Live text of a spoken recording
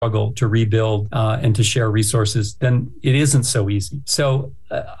struggle to rebuild and to share resources, then it isn't so easy. So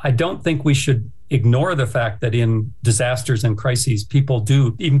I don't think we should ignore the fact that in disasters and crises,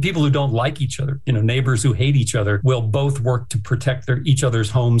 even people who don't like each other, neighbors who hate each other, will both work to protect each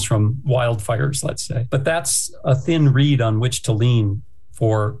other's homes from wildfires, let's say. But that's a thin reed on which to lean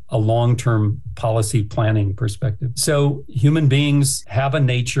for a long-term policy planning perspective. So human beings have a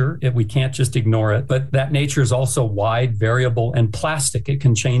nature. We can't just ignore it, but that nature is also wide, variable, and plastic. It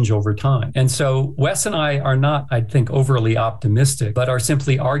can change over time. And so Wes and I are not, I think, overly optimistic, but are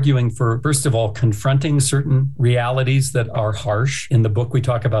simply arguing for, first of all, confronting certain realities that are harsh. In the book, we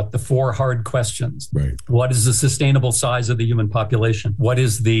talk about the 4 hard questions. Right. What is the sustainable size of the human population? What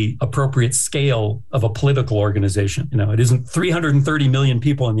is the appropriate scale of a political organization? It isn't 330 million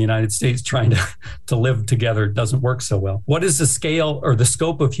people in the United States trying to live together. It doesn't work so well. What is the scale or the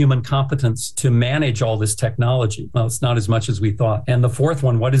scope of human competence to manage all this technology? Well, it's not as much as we thought. And the 4th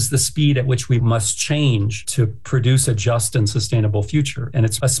one, what is the speed at which we must change to produce a just and sustainable future? And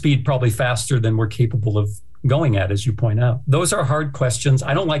it's a speed probably faster than we're capable of going at, as you point out. Those are hard questions.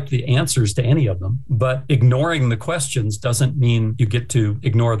 I don't like the answers to any of them, but ignoring the questions doesn't mean you get to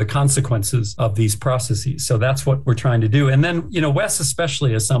ignore the consequences of these processes. So that's what we're trying to do. And then, Wes,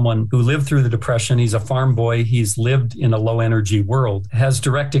 especially as someone who lived through the Depression, he's a farm boy, he's lived in a low energy world, has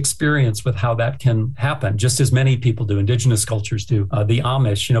direct experience with how that can happen, just as many people do, indigenous cultures do, the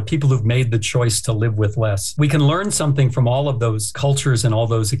Amish, people who've made the choice to live with less. We can learn something from all of those cultures and all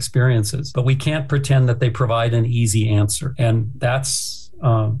those experiences, but we can't pretend that they provide an easy answer. And that's,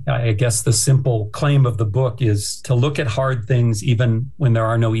 I guess, the simple claim of the book is to look at hard things even when there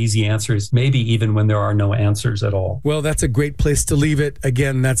are no easy answers, maybe even when there are no answers at all. Well, that's a great place to leave it.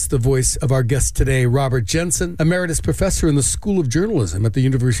 Again, that's the voice of our guest today, Robert Jensen, emeritus professor in the School of Journalism at the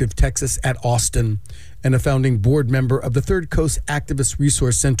University of Texas at Austin, and a founding board member of the Third Coast Activist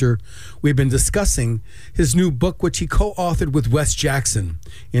Resource Center. We've been discussing his new book, which he co-authored with Wes Jackson,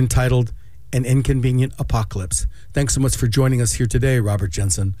 entitled An Inconvenient Apocalypse. Thanks so much for joining us here today, Robert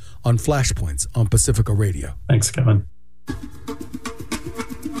Jensen, on Flashpoints on Pacifica Radio. Thanks, Kevin.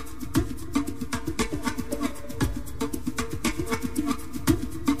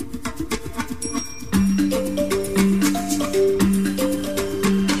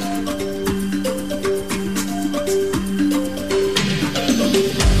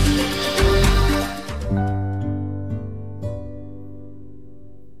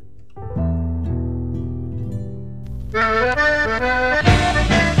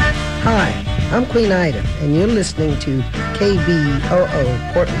 I'm Queen Ida, and you're listening to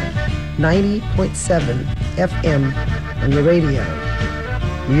KBOO Portland, 90.7 FM on your radio.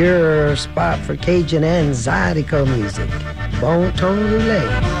 Your spot for Cajun and Zydeco music. Bon ton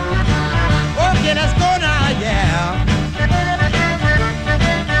roulette. Okay, let's go now, yeah.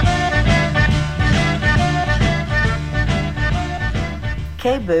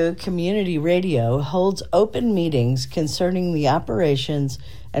 KBOO Community Radio holds open meetings concerning the operations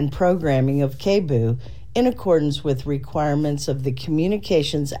and programming of KBOO in accordance with requirements of the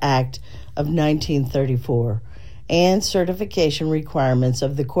Communications Act of 1934 and certification requirements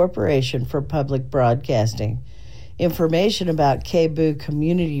of the Corporation for Public Broadcasting. Information about KBOO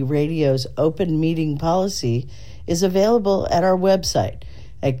Community Radio's open meeting policy is available at our website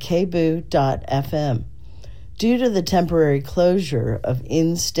at kboo.fm. Due to the temporary closure of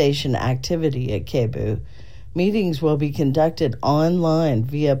in-station activity at KBOO, meetings will be conducted online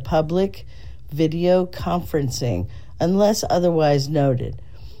via public video conferencing unless otherwise noted.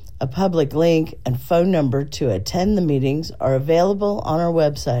 A public link and phone number to attend the meetings are available on our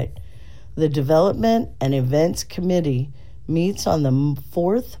website. The Development and Events Committee meets on the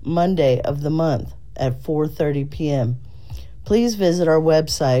fourth Monday of the month at 4:30 p.m. Please visit our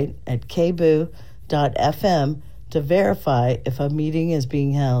website at kboo.fm to verify if a meeting is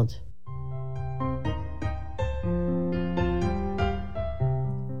being held.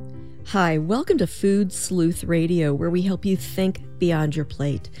 Hi, welcome to Food Sleuth Radio, where we help you think beyond your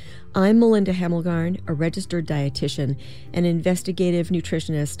plate. I'm Melinda Hamelgarn, a registered dietitian and investigative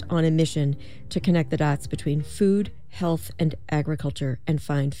nutritionist on a mission to connect the dots between food, health, and agriculture and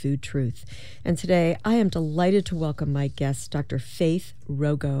find food truth. And today, I am delighted to welcome my guest, Dr. Faith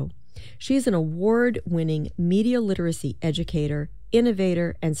Rogo. She is an award-winning media literacy educator,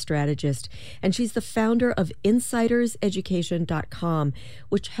 innovator, and strategist, and she's the founder of InsidersEducation.com,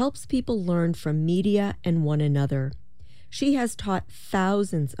 which helps people learn from media and one another. She has taught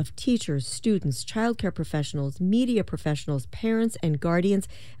thousands of teachers, students, childcare professionals, media professionals, parents, and guardians,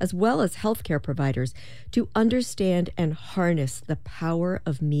 as well as healthcare providers, to understand and harness the power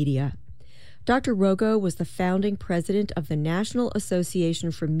of media. Dr. Rogo was the founding president of the National Association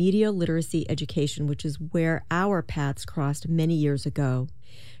for Media Literacy Education, which is where our paths crossed many years ago.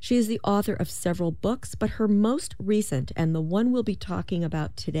 She is the author of several books, but her most recent, and the one we'll be talking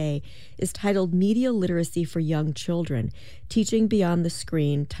about today, is titled Media Literacy for Young Children, Teaching Beyond the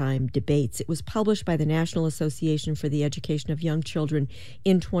Screen Time Debates. It was published by the National Association for the Education of Young Children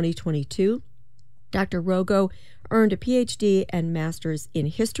in 2022. Dr. Rogo earned a PhD and master's in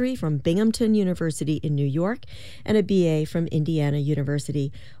history from Binghamton University in New York and a BA from Indiana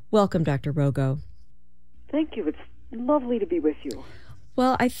University. Welcome, Dr. Rogo. Thank you. It's lovely to be with you.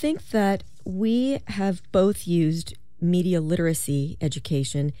 Well, I think that we have both used media literacy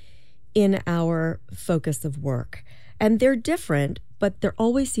education in our focus of work. And they're different, but there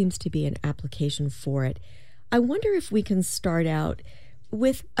always seems to be an application for it. I wonder if we can start out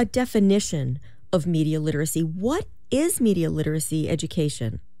with a definition of media literacy. What is media literacy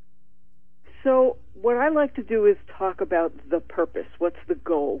education? So what I like to do is talk about the purpose. What's the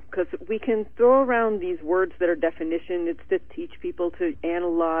goal? Because we can throw around these words that are definition. It's to teach people to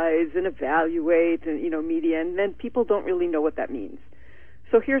analyze and evaluate and, media, and then people don't really know what that means.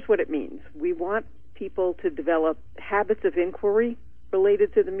 So here's what it means. We want people to develop habits of inquiry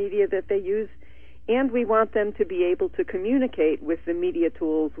related to the media that they use, and we want them to be able to communicate with the media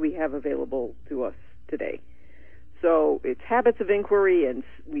tools we have available to us today. So it's habits of inquiry, and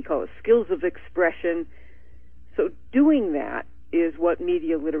we call it skills of expression. So doing that is what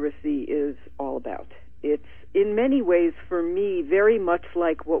media literacy is all about. It's, in many ways, for me, very much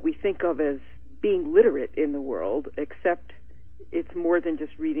like what we think of as being literate in the world, except it's more than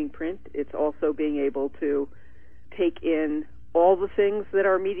just reading print. It's also being able to take in all the things that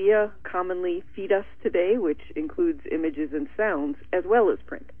our media commonly feed us today, which includes images and sounds, as well as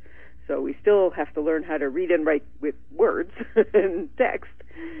print. So we still have to learn how to read and write with words and text,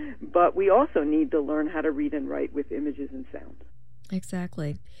 but we also need to learn how to read and write with images and sound.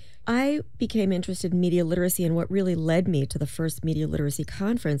 Exactly. I became interested in media literacy, and what really led me to the first media literacy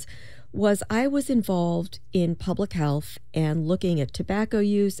conference was I was involved in public health and looking at tobacco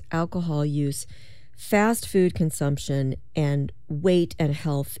use, alcohol use, fast food consumption, and weight and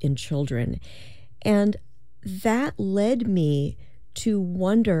health in children. And that led me to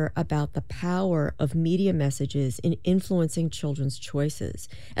wonder about the power of media messages in influencing children's choices,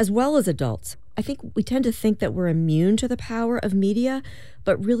 as well as adults. I think we tend to think that we're immune to the power of media,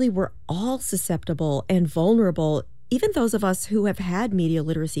 but really we're all susceptible and vulnerable, even those of us who have had media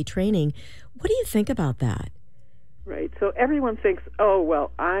literacy training. What do you think about that? Right. So everyone thinks, oh,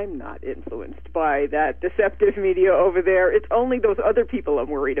 well, I'm not influenced by that deceptive media over there. It's only those other people I'm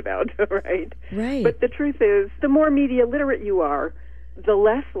worried about, right? Right. But the truth is, the more media literate you are, the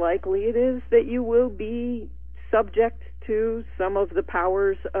less likely it is that you will be subject to some of the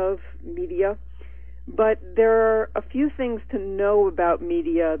powers of media. But there are a few things to know about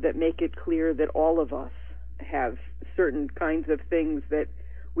media that make it clear that all of us have certain kinds of things that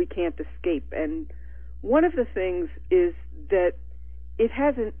we can't escape. And one of the things is that it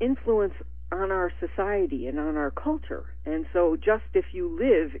has an influence on our society and on our culture. And so just if you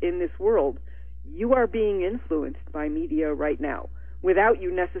live in this world, you are being influenced by media right now without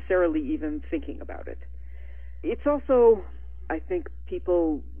you necessarily even thinking about it. It's also, I think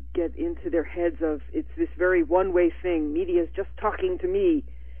people get into their heads of it's this very one-way thing. Media is just talking to me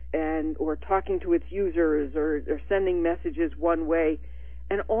or talking to its users or sending messages one way.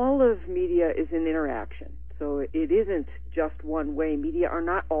 And all of media is an interaction. So it isn't just one way. Media are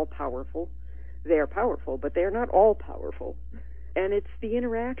not all powerful. They are powerful, but they are not all powerful. And it's the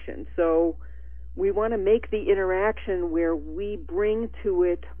interaction. So we want to make the interaction where we bring to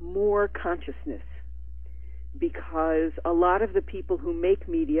it more consciousness, because a lot of the people who make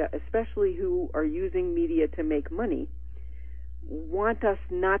media, especially who are using media to make money, want us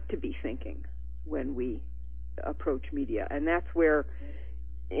not to be thinking when we approach media. And that's where,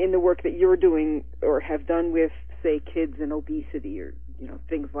 in the work that you're doing or have done with, say, kids and obesity or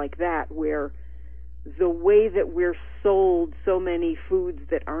things like that, where the way that we're sold so many foods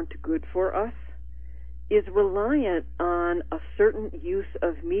that aren't good for us is reliant on a certain use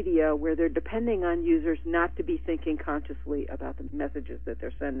of media where they're depending on users not to be thinking consciously about the messages that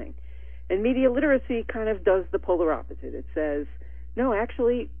they're sending. And media literacy kind of does the polar opposite. It says, no,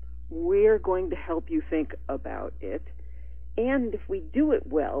 actually, we're going to help you think about it. And if we do it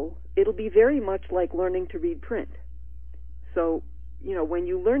well, it'll be very much like learning to read print. So, when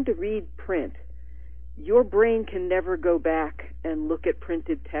you learn to read print, your brain can never go back and look at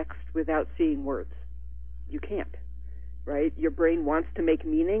printed text without seeing words. You can't, right? Your brain wants to make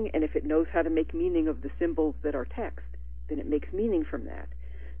meaning, and if it knows how to make meaning of the symbols that are text, then it makes meaning from that.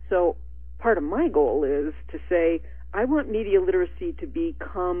 So part of my goal is to say, I want media literacy to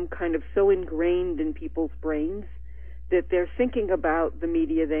become kind of so ingrained in people's brains that they're thinking about the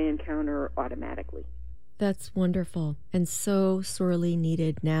media they encounter automatically. That's wonderful and so sorely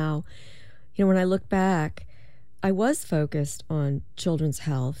needed now. You know, when I look back, I was focused on children's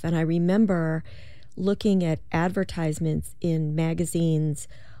health, and I remember looking at advertisements in magazines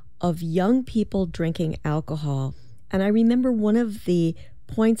of young people drinking alcohol. And I remember one of the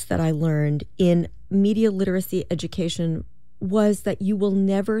points that I learned in media literacy education was that you will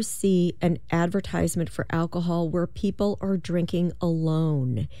never see an advertisement for alcohol where people are drinking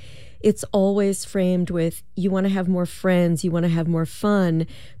alone. It's always framed with, you want to have more friends, you want to have more fun.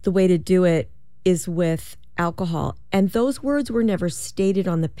 The way to do it is with alcohol. And those words were never stated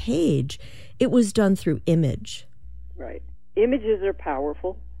on the page. It was done through image. Right. Images are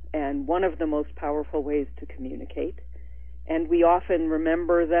powerful, and one of the most powerful ways to communicate. And we often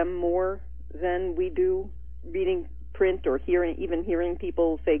remember them more than we do reading print or hearing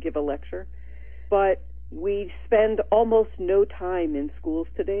people, say, give a lecture. But we spend almost no time in schools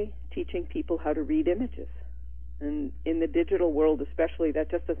today teaching people how to read images. And in the digital world especially, that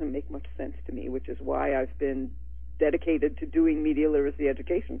just doesn't make much sense to me, which is why I've been dedicated to doing media literacy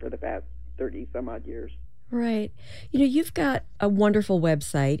education for the past 30-some-odd years. Right. You know, you've got a wonderful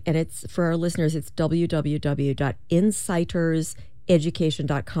website, and it's, for our listeners, it's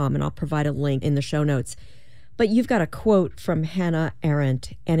www.inciterseducation.com, and I'll provide a link in the show notes. But you've got a quote from Hannah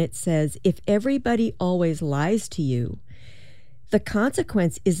Arendt, and it says, "If everybody always lies to you, the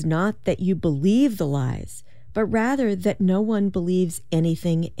consequence is not that you believe the lies, but rather that no one believes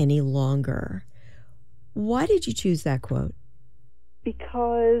anything any longer." Why did you choose that quote?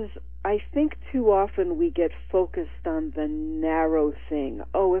 Because I think too often we get focused on the narrow thing.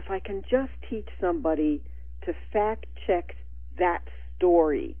 Oh, if I can just teach somebody to fact check that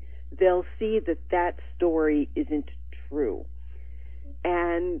story, they'll see that that story isn't true.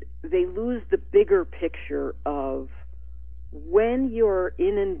 And they lose the bigger picture of when you're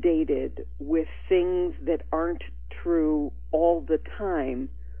inundated with things that aren't true all the time,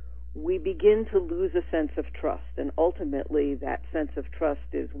 we begin to lose a sense of trust. And ultimately, that sense of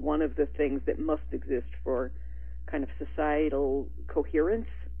trust is one of the things that must exist for kind of societal coherence,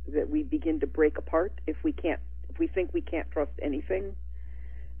 that we begin to break apart if we think we can't trust anything.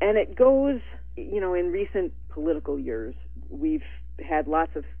 And it goes, you know, in recent political years, we've had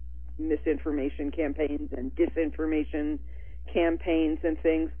lots of misinformation campaigns and disinformation campaigns and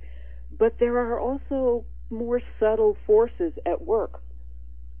things, but there are also more subtle forces at work.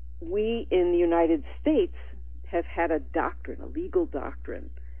 We in the United States have had a doctrine, a legal doctrine,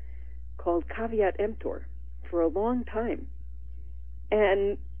 called caveat emptor for a long time.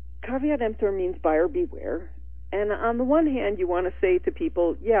 And caveat emptor means buyer beware. And on the one hand, you want to say to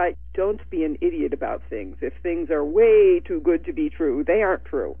people, yeah, don't be an idiot about things. If things are way too good to be true, they aren't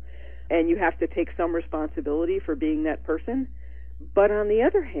true. And you have to take some responsibility for being that person. But on the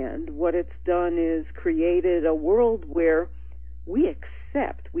other hand, what it's done is created a world where we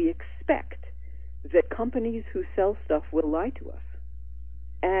expect that companies who sell stuff will lie to us.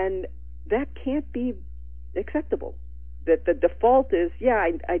 And that can't be acceptable. That the default is, yeah,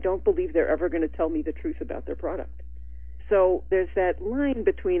 I don't believe they're ever going to tell me the truth about their product. So there's that line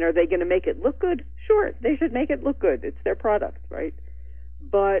between, are they going to make it look good? Sure, they should make it look good. It's their product, right?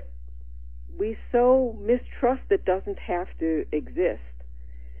 But we so mistrust it doesn't have to exist.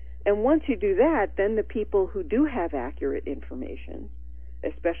 And once you do that, then the people who do have accurate information,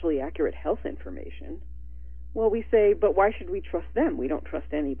 especially accurate health information, well, we say, but why should we trust them? We don't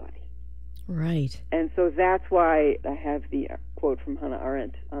trust anybody. Right. And so that's why I have the quote from Hannah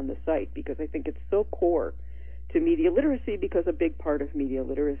Arendt on the site, because I think it's so core to media literacy, because a big part of media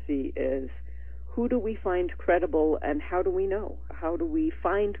literacy is who do we find credible and how do we know? How do we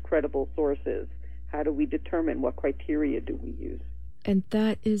find credible sources? How do we determine what criteria do we use? And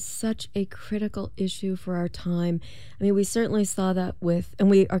that is such a critical issue for our time. I mean, we certainly saw that and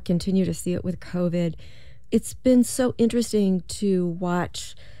we continue to see it with COVID. It's been so interesting to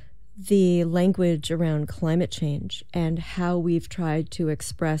watch the language around climate change and how we've tried to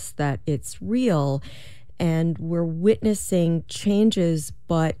express that it's real and we're witnessing changes,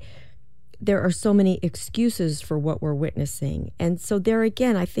 but there are so many excuses for what we're witnessing. And so there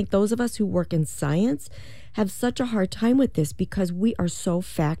again, I think those of us who work in science have such a hard time with this because we are so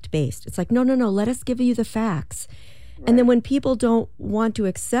fact-based. It's like, no, let us give you the facts. Right. And then when people don't want to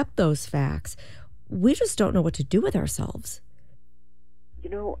accept those facts, we just don't know what to do with ourselves. You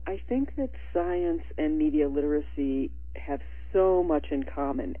know, I think that science and media literacy have so much in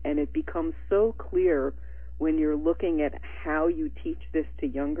common, and it becomes so clear when you're looking at how you teach this to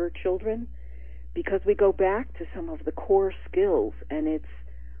younger children, because we go back to some of the core skills, and it's,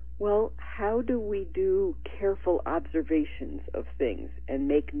 well, how do we do careful observations of things and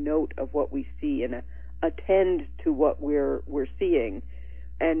make note of what we see and attend to what we're seeing?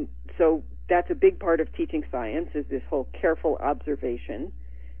 And so that's a big part of teaching science, is this whole careful observation.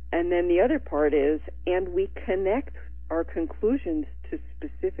 And then the other part is, and we connect our conclusions to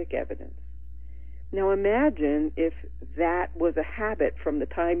specific evidence. Now imagine if that was a habit from the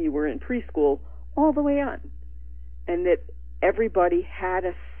time you were in preschool all the way on, and that everybody had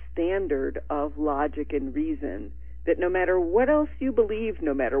a standard of logic and reason, that no matter what else you believed,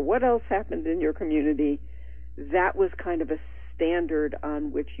 no matter what else happened in your community, that was kind of a standard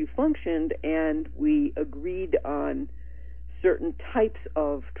on which you functioned, and we agreed on certain types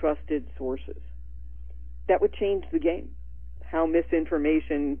of trusted sources. That would change the game. How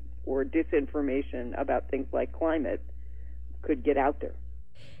misinformation or disinformation about things like climate could get out there.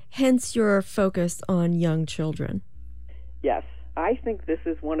 Hence your focus on young children. Yes, I think this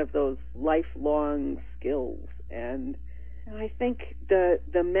is one of those lifelong skills, and I think the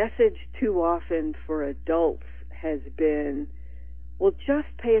message too often for adults has been, well,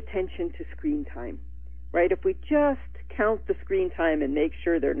 just pay attention to screen time, right? If we just count the screen time and make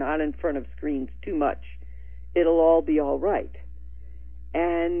sure they're not in front of screens too much, it'll all be all right.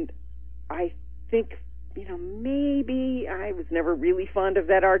 And I think, maybe I was never really fond of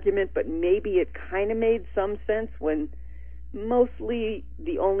that argument, but maybe it kind of made some sense when mostly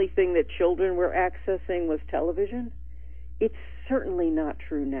the only thing that children were accessing was television. It's certainly not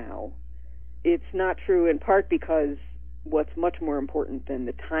true now. It's not true in part because what's much more important than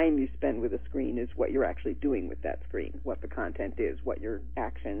the time you spend with a screen is what you're actually doing with that screen, what the content is, what your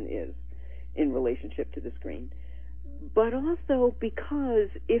action is in relationship to the screen. But also because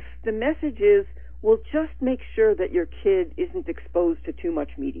if the message is, well, just make sure that your kid isn't exposed to too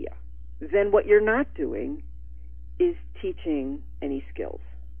much media, then what you're not doing is teaching any skills,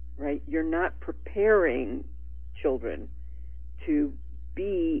 right? You're not preparing children to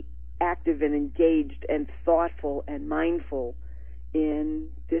be active and engaged and thoughtful and mindful in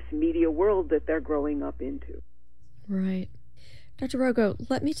this media world that they're growing up into. Right. Dr. Rogo,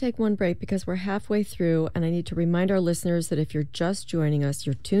 let me take one break because we're halfway through, and I need to remind our listeners that if you're just joining us,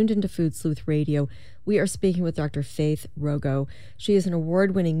 you're tuned into Food Sleuth Radio. We are speaking with Dr. Faith Rogo. She is an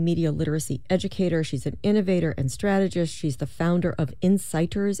award-winning media literacy educator. She's an innovator and strategist. She's the founder of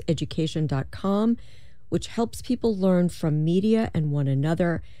InsightersEducation.com, which helps people learn from media and one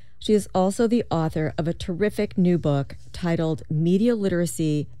another. She is also the author of a terrific new book titled Media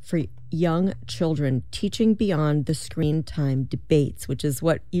Literacy for Young Children, Teaching Beyond the Screen Time Debates, which is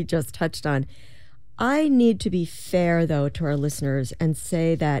what you just touched on. I need to be fair, though, to our listeners and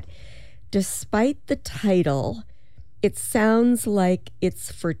say that despite the title, it sounds like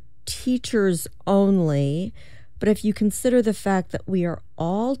it's for teachers only. But if you consider the fact that we are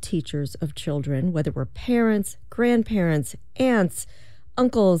all teachers of children, whether we're parents, grandparents, aunts,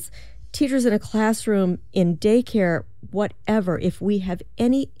 uncles, teachers in a classroom, in daycare, whatever, if we have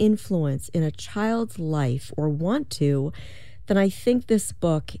any influence in a child's life or want to, then I think this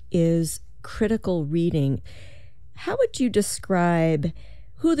book is critical reading. How would you describe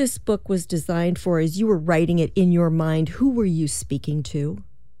who this book was designed for as you were writing it in your mind? Who were you speaking to?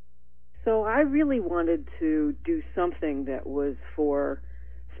 So I really wanted to do something that was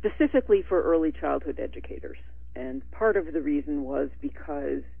specifically for early childhood educators. And part of the reason was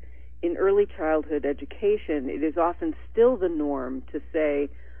because in early childhood education, it is often still the norm to say,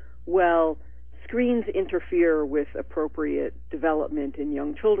 well, screens interfere with appropriate development in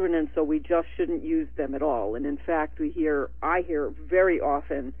young children, and so we just shouldn't use them at all. And in fact, I hear very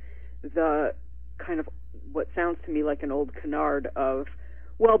often the kind of what sounds to me like an old canard of,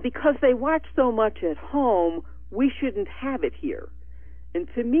 well, because they watch so much at home, we shouldn't have it here. And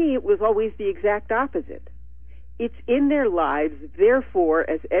to me, it was always the exact opposite. It's in their lives, therefore,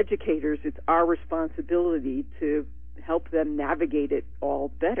 as educators, it's our responsibility to help them navigate it all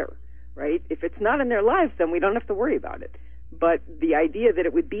better, right? If it's not in their lives, then we don't have to worry about it. But the idea that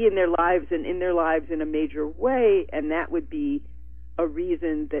it would be in their lives and in their lives in a major way, and that would be a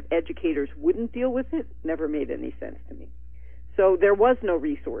reason that educators wouldn't deal with it, never made any sense to me. So there was no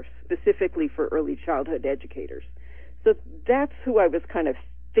resource specifically for early childhood educators. So that's who I was kind of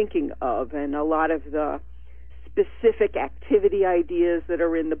thinking of, and a lot of the specific activity ideas that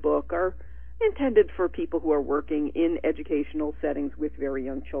are in the book are intended for people who are working in educational settings with very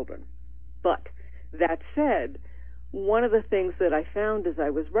young children. But that said, one of the things that I found as I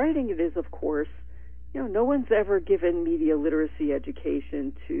was writing it is, of course, no one's ever given media literacy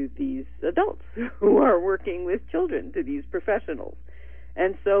education to these adults who are working with children, to these professionals.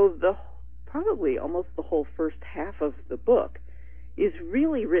 And so probably almost the whole first half of the book is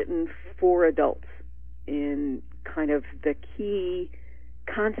really written for adults in kind of the key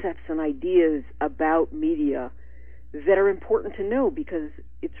concepts and ideas about media that are important to know, because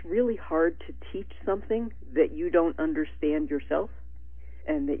it's really hard to teach something that you don't understand yourself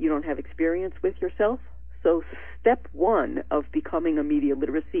and that you don't have experience with yourself. So step one of becoming a media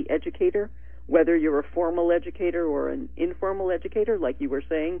literacy educator, whether you're a formal educator or an informal educator, like you were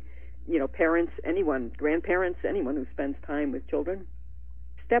saying, parents, anyone, grandparents, anyone who spends time with children,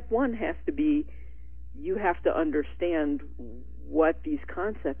 step one has to be, you have to understand what these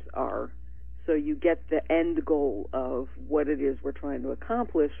concepts are so you get the end goal of what it is we're trying to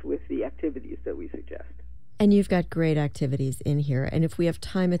accomplish with the activities that we suggest. And you've got great activities in here. And if we have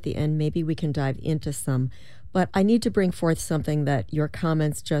time at the end, maybe we can dive into some. But I need to bring forth something that your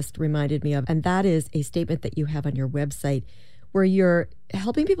comments just reminded me of, and that is a statement that you have on your website where you're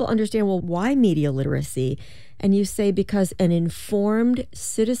helping people understand, well, why media literacy? And you say, because an informed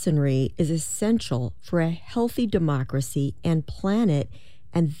citizenry is essential for a healthy democracy and planet,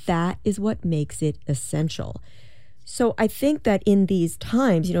 and that is what makes it essential. So I think that in these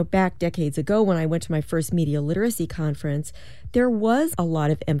times, back decades ago when I went to my first media literacy conference, there was a lot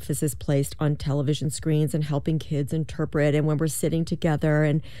of emphasis placed on television screens and helping kids interpret. And when we're sitting together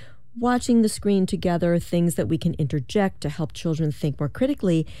and watching the screen together, things that we can interject to help children think more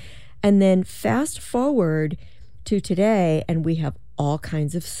critically. And then fast forward to today, and we have all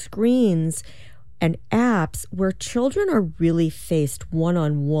kinds of screens and apps where children are really faced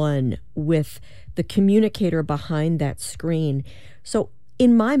one-on-one with the communicator behind that screen. So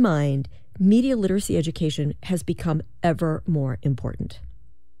in my mind, media literacy education has become ever more important.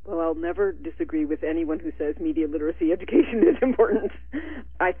 Well, I'll never disagree with anyone who says media literacy education is important.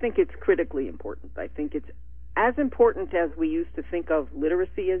 I think it's critically important. I think it's as important as we used to think of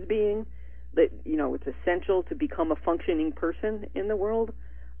literacy as being, that, it's essential to become a functioning person in the world.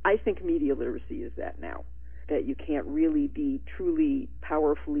 I think media literacy is that now, that you can't really be truly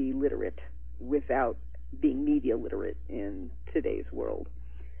powerfully literate without being media literate in today's world.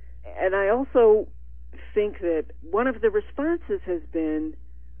 And I also think that one of the responses has been,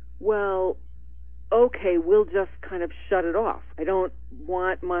 well, okay, we'll just kind of shut it off. I don't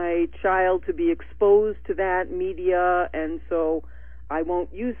want my child to be exposed to that media, and so I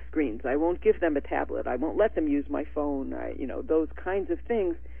won't use screens. I won't give them a tablet. I won't let them use my phone, those kinds of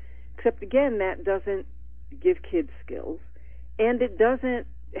things. Except, again, that doesn't give kids skills, and it doesn't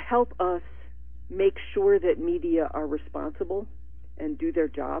help us make sure that media are responsible and do their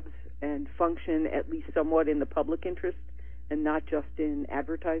jobs and function at least somewhat in the public interest and not just in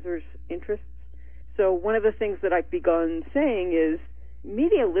advertisers' interests. So one of the things that I've begun saying is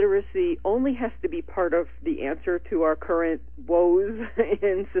media literacy only has to be part of the answer to our current woes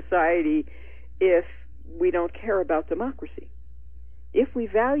in society if we don't care about democracy. If we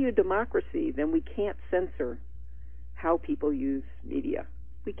value democracy, then we can't censor how people use media.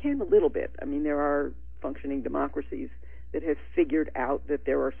 We can a little bit. I mean, there are functioning democracies that have figured out that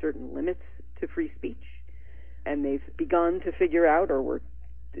there are certain limits to free speech, and they've begun to figure out, or were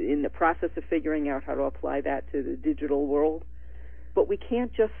in the process of figuring out, how to apply that to the digital world. But we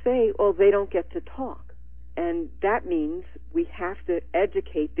can't just say, oh, they don't get to talk. And that means we have to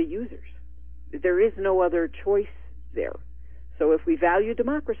educate the users. There is no other choice there. So if we value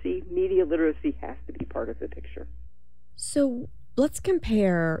democracy, media literacy has to be part of the picture. So let's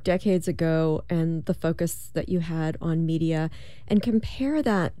compare decades ago and the focus that you had on media and compare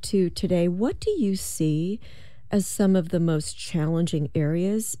that to today. What do you see as some of the most challenging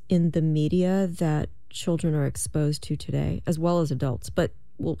areas in the media that children are exposed to today, as well as adults? But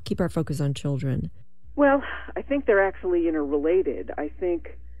we'll keep our focus on children. Well, I think they're actually interrelated. I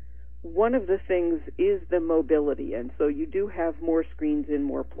think one of the things is the mobility, and so you do have more screens in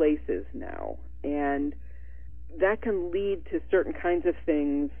more places now, and that can lead to certain kinds of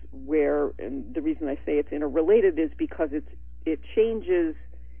things where, and the reason I say it's interrelated is because it changes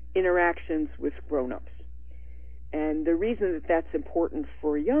interactions with grown-ups. And the reason that that's important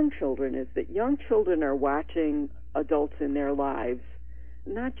for young children is that young children are watching adults in their lives,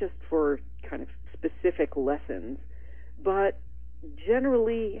 not just for kind of specific lessons, but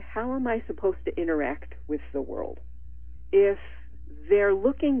generally, how am I supposed to interact with the world? If they're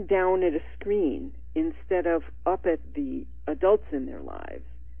looking down at a screen instead of up at the adults in their lives,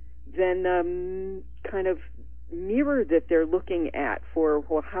 then kind of mirror that they're looking at for,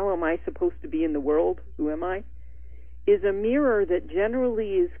 well, how am I supposed to be in the world? Who am I? Is a mirror that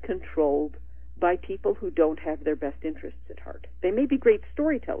generally is controlled by people who don't have their best interests at heart. They may be great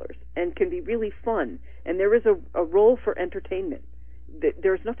storytellers and can be really fun, and there is a role for entertainment.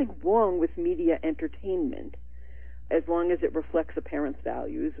 There's nothing wrong with media entertainment as long as it reflects a parent's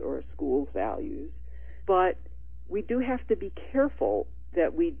values or a school's values. But we do have to be careful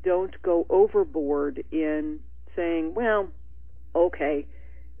that we don't go overboard in saying, well, okay,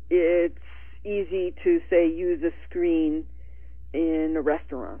 it's easy to say use a screen in a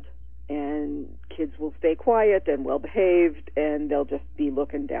restaurant, and kids will stay quiet and well-behaved, and they'll just be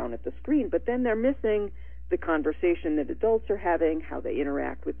looking down at the screen. But then they're missing the conversation that adults are having, how they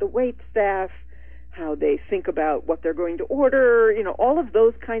interact with the wait staff, how they think about what they're going to order, all of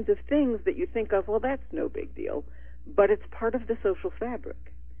those kinds of things that you think of, well, that's no big deal. But it's part of the social fabric.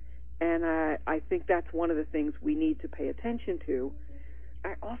 And I think that's one of the things we need to pay attention to.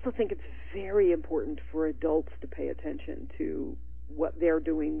 I also think it's very important for adults to pay attention to what they're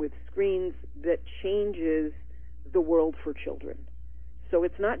doing with screens that changes the world for children. So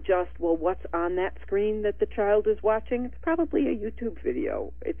it's not just, well, what's on that screen that the child is watching? It's probably a YouTube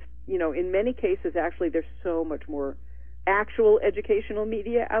video. It's, in many cases, actually, there's so much more actual educational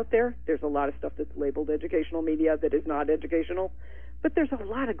media out there. There's a lot of stuff that's labeled educational media that is not educational. But there's a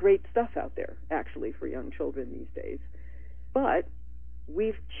lot of great stuff out there, actually, for young children these days. But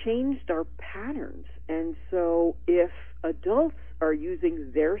we've changed our patterns. And so if adults are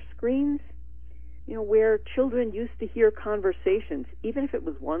using their screens, where children used to hear conversations, even if it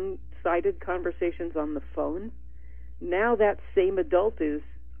was one-sided conversations on the phone, now that same adult is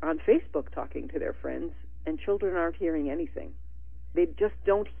on Facebook talking to their friends, and children aren't hearing anything. They just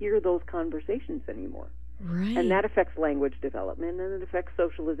don't hear those conversations anymore. Right. And that affects language development, and it affects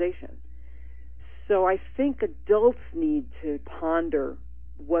socialization. So I think adults need to ponder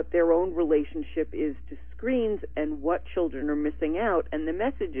what their own relationship is to screens and what children are missing out. And the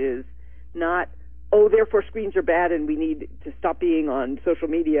message is not, oh, therefore screens are bad and we need to stop being on social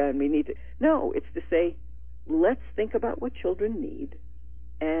media and we need to... No, it's to say, let's think about what children need.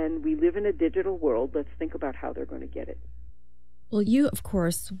 And we live in a digital world. Let's think about how they're going to get it. Well, you, of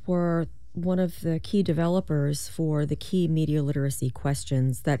course, were one of the key developers for the key media literacy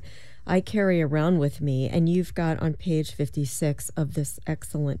questions that I carry around with me. And you've got on page 56 of this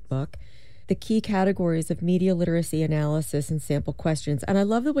excellent book, the key categories of media literacy analysis and sample questions. And I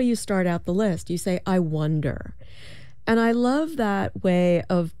love the way you start out the list. You say, I wonder. And I love that way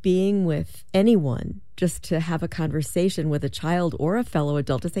of being with anyone, just to have a conversation with a child or a fellow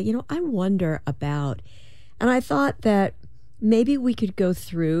adult to say, I wonder about. And I thought that maybe we could go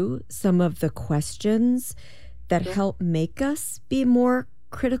through some of the questions that help make us be more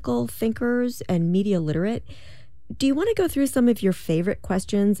critical thinkers and media literate. Do you want to go through some of your favorite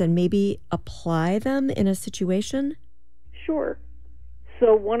questions and maybe apply them in a situation? Sure.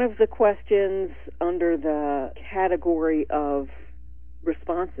 So one of the questions under the category of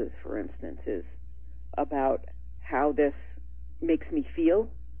responses, for instance, is about how this makes me feel,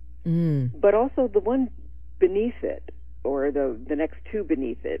 but also the one beneath it, or the next two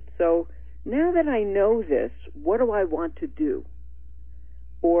beneath it. So now that I know this, what do I want to do?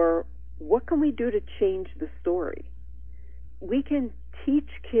 Or what can we do to change the story? We can teach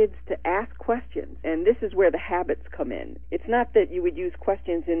kids to ask questions, and this is where the habits come in. It's not that you would use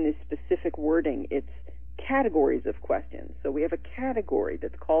questions in this specific wording. It's categories of questions. So we have a category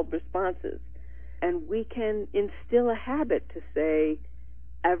that's called responses, and we can instill a habit to say,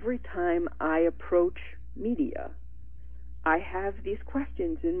 every time I approach media, I have these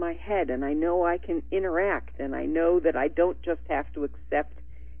questions in my head, and I know I can interact, and I know that I don't just have to accept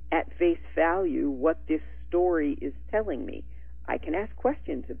at face value what this story is telling me. I can ask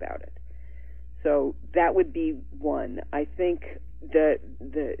questions about it. So that would be one. I think the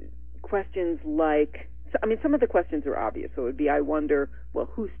questions like, some of the questions are obvious. So it would be, I wonder, well,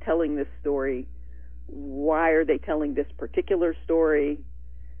 who's telling this story? Why are they telling this particular story?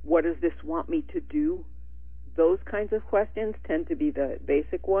 What does this want me to do? Those kinds of questions tend to be the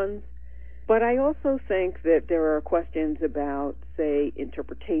basic ones. But I also think that there are questions about, say,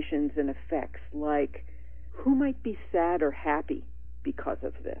 interpretations and effects, like who might be sad or happy because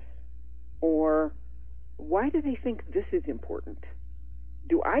of this? Or why do they think this is important?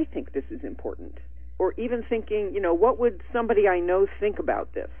 Do I think this is important? Or even thinking, what would somebody I know think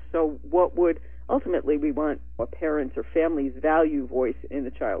about this? So what would, ultimately, we want a parent's or family's value voice in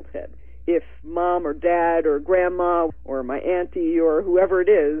the child's head. If mom or dad or grandma or my auntie or whoever it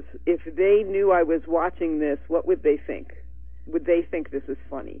is, if they knew I was watching this, what would they think? Would they think this is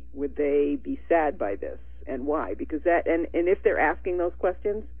funny? Would they be sad by this? And why? Because that, and if they're asking those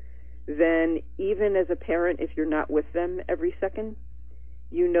questions, then even as a parent, if you're not with them every second,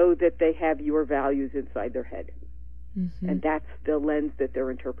 you know that they have your values inside their head. Mm-hmm. And that's the lens that they're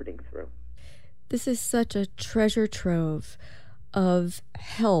interpreting through. This is such a treasure trove of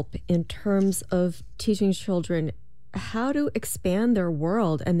help in terms of teaching children how to expand their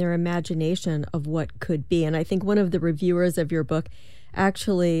world and their imagination of what could be. And I think one of the reviewers of your book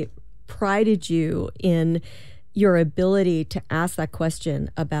actually prided you in your ability to ask that question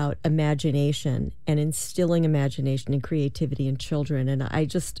about imagination and instilling imagination and creativity in children. And I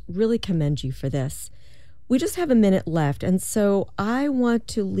just really commend you for this. We just have a minute left, and so I want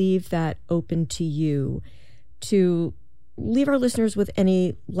to leave that open to you to leave our listeners with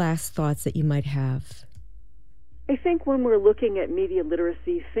any last thoughts that you might have. I think when we're looking at media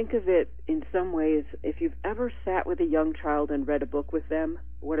literacy, think of it in some ways, if you've ever sat with a young child and read a book with them,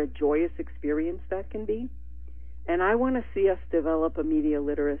 what a joyous experience that can be. And I want to see us develop a media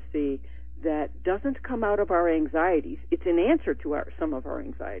literacy that doesn't come out of our anxieties. It's an answer to some of our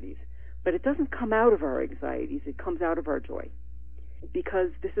anxieties, but it doesn't come out of our anxieties. It comes out of our joy. Because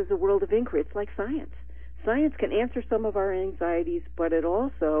this is a world of inquiry. It's like science. Science can answer some of our anxieties, but it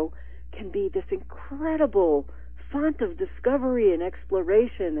also can be this incredible font of discovery and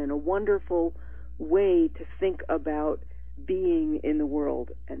exploration and a wonderful way to think about being in the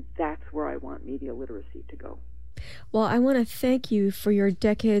world. And that's where I want media literacy to go. Well, I want to thank you for your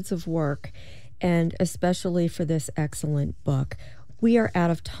decades of work and especially for this excellent book. We are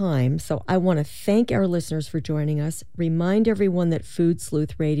out of time, so I want to thank our listeners for joining us. Remind everyone that Food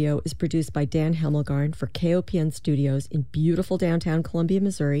Sleuth Radio is produced by Dan Hemmelgarn for KOPN Studios in beautiful downtown Columbia,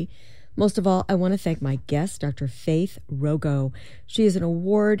 Missouri. Most of all, I want to thank my guest, Dr. Faith Rogo. She is an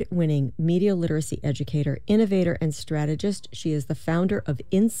award-winning media literacy educator, innovator, and strategist. She is the founder of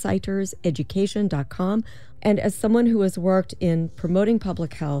InsightersEducation.com. And as someone who has worked in promoting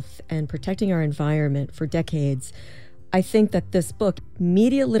public health and protecting our environment for decades, I think that this book,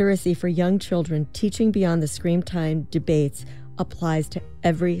 Media Literacy for Young Children, Teaching Beyond the Screen Time Debates, applies to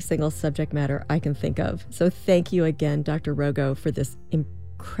every single subject matter I can think of. So thank you again, Dr. Rogo, for this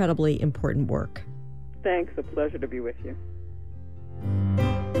incredibly important work. Thanks. A pleasure to be with you.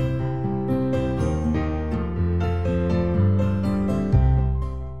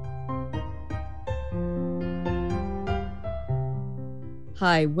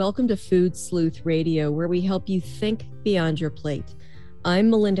 Hi, welcome to Food Sleuth Radio, where we help you think beyond your plate.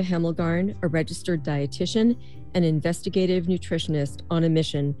 I'm Melinda Hemmelgarn, a registered dietitian and investigative nutritionist on a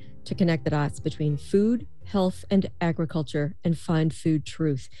mission to connect the dots between food, health, and agriculture and find food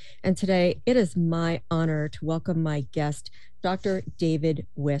truth. And today, it is my honor to welcome my guest, Dr. David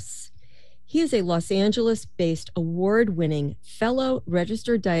Wiss. He is a Los Angeles-based award-winning fellow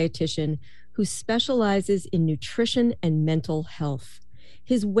registered dietitian who specializes in nutrition and mental health.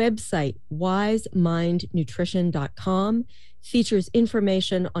 His website, wisemindnutrition.com, features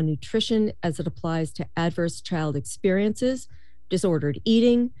information on nutrition as it applies to adverse child experiences, disordered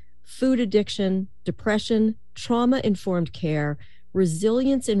eating, food addiction, depression, trauma-informed care,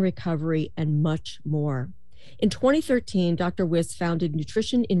 resilience in recovery, and much more. In 2013, Dr. Wiss founded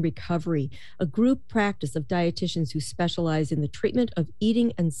Nutrition in Recovery, a group practice of dietitians who specialize in the treatment of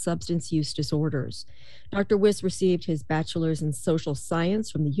eating and substance use disorders. Dr. Wiss received his bachelor's in social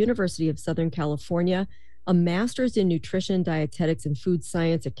science from the University of Southern California, a master's in nutrition, dietetics, and food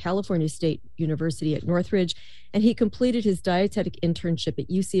science at California State University at Northridge, and he completed his dietetic internship at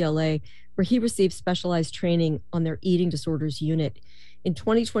UCLA, where he received specialized training on their eating disorders unit. In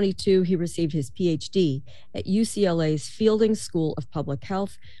 2022, he received his PhD at UCLA's Fielding School of Public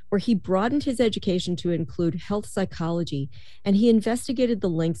Health, where he broadened his education to include health psychology, and he investigated the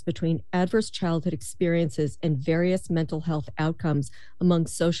links between adverse childhood experiences and various mental health outcomes among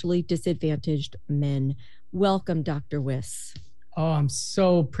socially disadvantaged men. Welcome, Dr. Wiss. Oh, I'm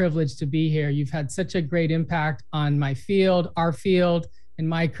so privileged to be here. You've had such a great impact on my field, our field, and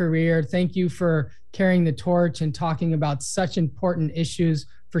my career. Thank you for carrying the torch and talking about such important issues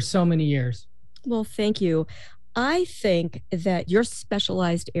for so many years. Well, thank you. I think that your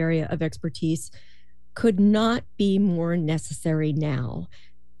specialized area of expertise could not be more necessary now.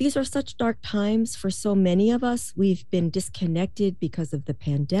 These are such dark times for so many of us. We've been disconnected because of the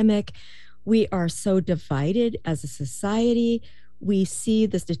pandemic. We are so divided as a society. We see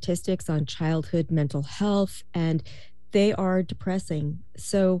the statistics on childhood mental health, and they are depressing.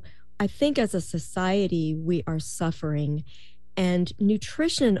 So I think as a society, we are suffering. And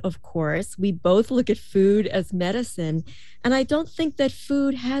nutrition, of course, we both look at food as medicine. And I don't think that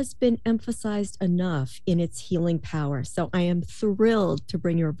food has been emphasized enough in its healing power. So I am thrilled to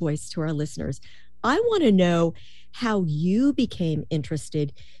bring your voice to our listeners. I want to know how you became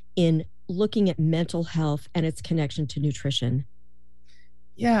interested in looking at mental health and its connection to nutrition.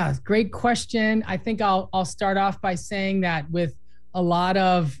 Yeah, great question. I think I'll start off by saying that with a lot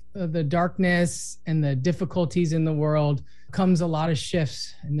of the darkness and the difficulties in the world comes a lot of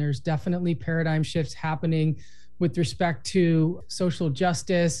shifts. And there's definitely paradigm shifts happening with respect to social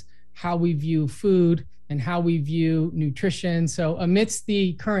justice, how we view food, and how we view nutrition. So amidst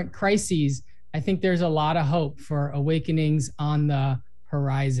the current crises, I think there's a lot of hope for awakenings on the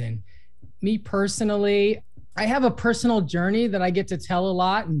horizon. Me personally, I have a personal journey that I get to tell a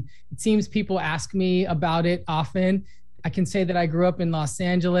lot, and it seems people ask me about it often. I can say that I grew up in Los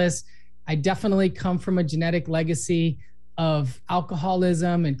Angeles. I definitely come from a genetic legacy of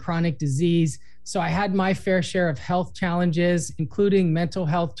alcoholism and chronic disease. So I had my fair share of health challenges, including mental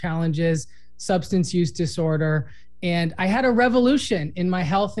health challenges, substance use disorder. And I had a revolution in my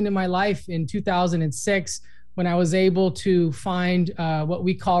health and in my life in 2006 when I was able to find what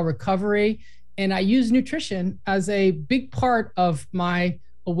we call recovery. And I use nutrition as a big part of my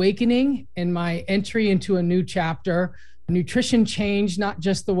awakening and my entry into a new chapter. Nutrition changed not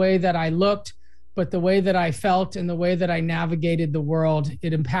just the way that I looked, but the way that I felt and the way that I navigated the world.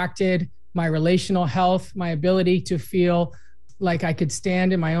 It impacted my relational health, my ability to feel like I could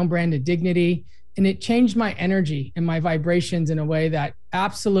stand in my own brand of dignity. And it changed my energy and my vibrations in a way that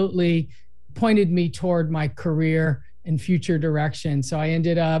absolutely pointed me toward my career and future direction. So I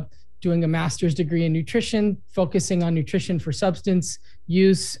ended up doing a master's degree in nutrition, focusing on nutrition for substance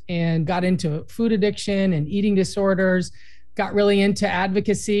use, and got into food addiction and eating disorders, got really into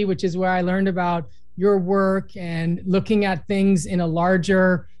advocacy, which is where I learned about your work and looking at things in a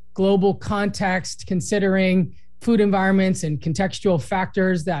larger global context, considering food environments and contextual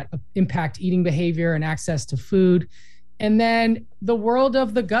factors that impact eating behavior and access to food. And then the world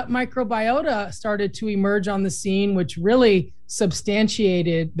of the gut microbiota started to emerge on the scene, which really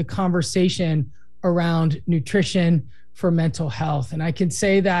substantiated the conversation around nutrition for mental health. And I can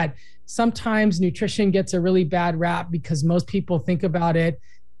say that sometimes nutrition gets a really bad rap because most people think about it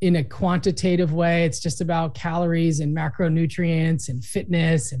in a quantitative way. It's just about calories and macronutrients and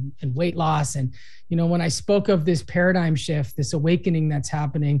fitness and weight loss. And, you know, when I spoke of this paradigm shift, this awakening that's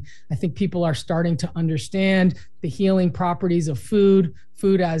happening, I think people are starting to understand the healing properties of food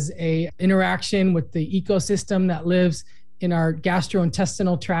as a interaction with the ecosystem that lives in our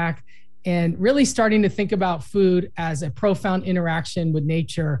gastrointestinal tract, and really starting to think about food as a profound interaction with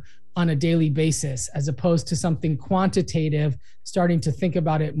nature on a daily basis, as opposed to something quantitative, starting to think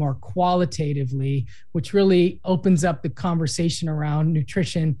about it more qualitatively, which really opens up the conversation around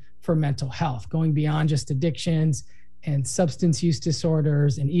nutrition for mental health, going beyond just addictions and substance use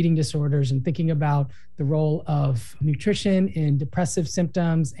disorders and eating disorders, and thinking about the role of nutrition in depressive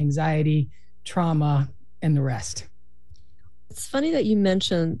symptoms, anxiety, trauma, and the rest. It's funny that you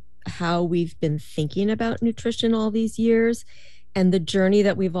mentioned how we've been thinking about nutrition all these years and the journey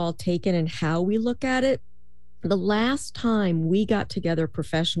that we've all taken and how we look at it. The last time we got together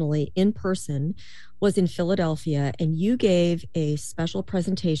professionally in person was in Philadelphia, and you gave a special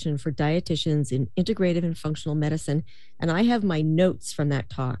presentation for dietitians in integrative and functional medicine. And I have my notes from that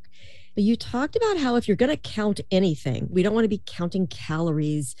talk. But you talked about how if you're going to count anything, we don't want to be counting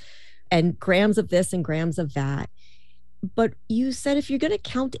calories and grams of this and grams of that. But you said if you're going to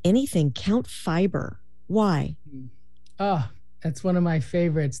count anything, count fiber. Why? Oh, that's one of my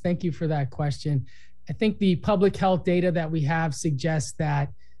favorites. Thank you for that question. I think the public health data that we have suggests that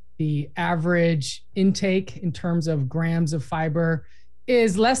the average intake in terms of grams of fiber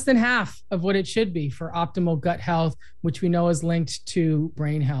is less than half of what it should be for optimal gut health, which we know is linked to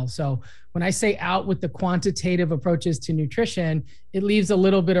brain health. So when I say out with the quantitative approaches to nutrition, it leaves a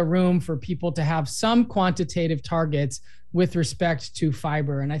little bit of room for people to have some quantitative targets with respect to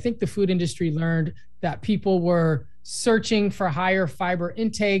fiber. And I think the food industry learned that people were searching for higher fiber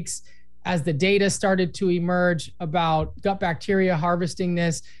intakes as the data started to emerge about gut bacteria harvesting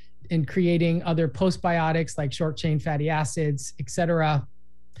this and creating other postbiotics like short chain fatty acids, et cetera.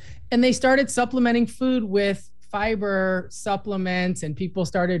 And they started supplementing food with fiber supplements, and people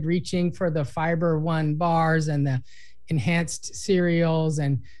started reaching for the Fiber One bars and the enhanced cereals.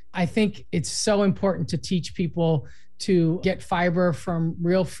 And I think it's so important to teach people to get fiber from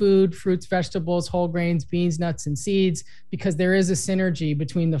real food, fruits, vegetables, whole grains, beans, nuts, and seeds, because there is a synergy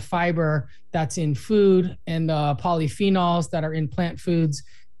between the fiber that's in food and the polyphenols that are in plant foods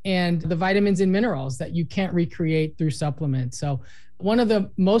and the vitamins and minerals that you can't recreate through supplements. So one of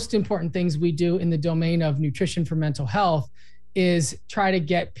the most important things we do in the domain of nutrition for mental health is try to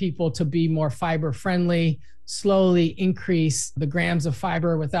get people to be more fiber friendly, slowly increase the grams of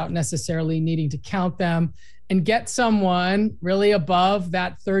fiber without necessarily needing to count them, and get someone really above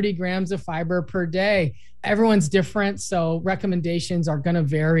that 30 grams of fiber per day. Everyone's different, so recommendations are going to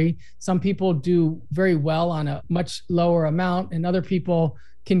vary. Some people do very well on a much lower amount, and other people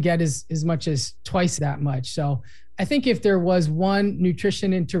can get as much as twice that much. So I think if there was one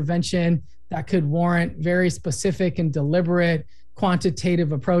nutrition intervention that could warrant very specific and deliberate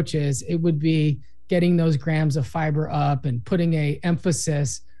quantitative approaches, it would be getting those grams of fiber up and putting an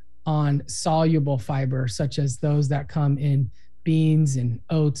emphasis on soluble fiber, such as those that come in beans and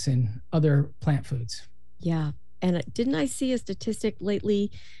oats and other plant foods. Yeah. And didn't I see a statistic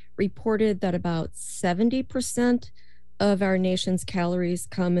lately reported that about 70% of our nation's calories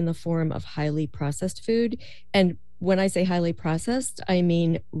come in the form of highly processed food? And when I say highly processed, I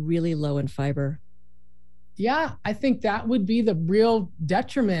mean really low in fiber. Yeah, I think that would be the real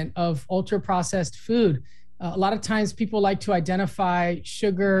detriment of ultra processed food. A lot of times people like to identify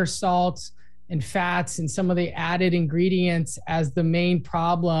sugar, salts, and fats and some of the added ingredients as the main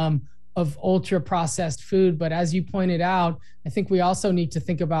problem of ultra processed food. But as you pointed out, I think we also need to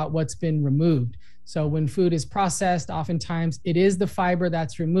think about what's been removed. So when food is processed, oftentimes it is the fiber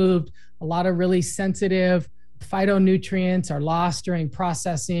that's removed. A lot of really sensitive phytonutrients are lost during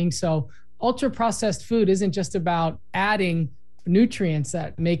processing. So ultra processed food isn't just about adding nutrients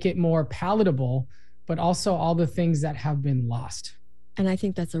that make it more palatable, but also all the things that have been lost. And I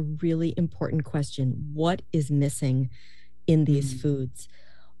think that's a really important question. What is missing in these foods?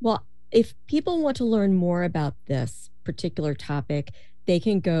 Well, if people want to learn more about this particular topic, they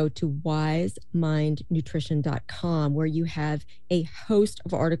can go to wisemindnutrition.com, where you have a host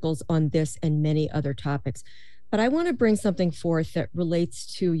of articles on this and many other topics. But I want to bring something forth that relates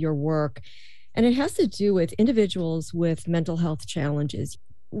to your work, and it has to do with individuals with mental health challenges.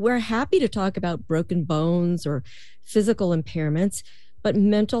 We're happy to talk about broken bones or physical impairments, but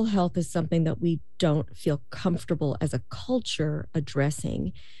mental health is something that we don't feel comfortable as a culture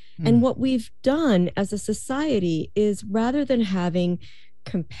addressing. And what we've done as a society is, rather than having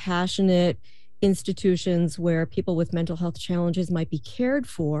compassionate institutions where people with mental health challenges might be cared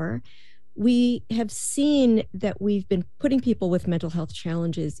for, we have seen that we've been putting people with mental health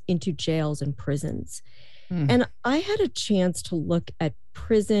challenges into jails and prisons. And I had a chance to look at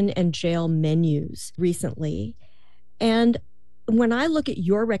prison and jail menus recently. And when I look at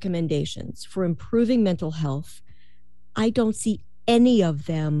your recommendations for improving mental health, I don't see any of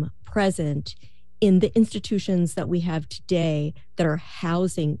them present in the institutions that we have today that are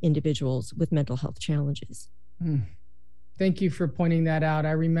housing individuals with mental health challenges. Thank you for pointing that out.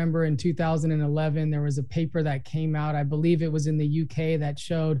 I remember in 2011, there was a paper that came out, I believe it was in the UK, that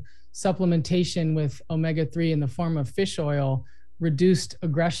showed supplementation with omega-3 in the form of fish oil reduced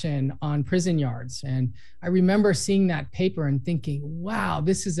aggression on prison yards. And I remember seeing that paper and thinking, wow,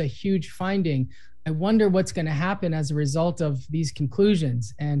 this is a huge finding. I wonder what's going to happen as a result of these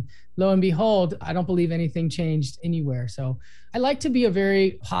conclusions. And lo and behold, I don't believe anything changed anywhere. So I like to be a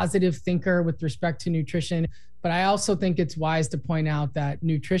very positive thinker with respect to nutrition, but I also think it's wise to point out that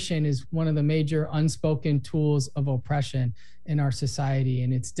nutrition is one of the major unspoken tools of oppression in our society.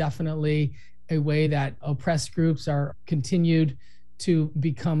 And it's definitely a way that oppressed groups are continued to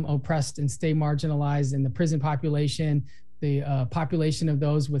become oppressed and stay marginalized. In the prison population, the population of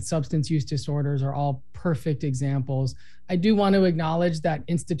those with substance use disorders are all perfect examples. I do want to acknowledge that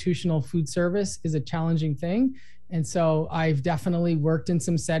institutional food service is a challenging thing. And so I've definitely worked in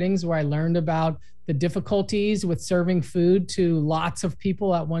some settings where I learned about the difficulties with serving food to lots of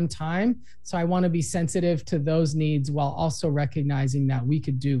people at one time. So I want to be sensitive to those needs while also recognizing that we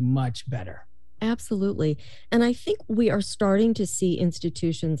could do much better. Absolutely. And I think we are starting to see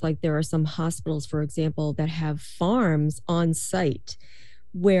institutions, like there are some hospitals, for example, that have farms on site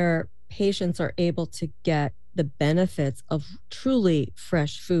where patients are able to get the benefits of truly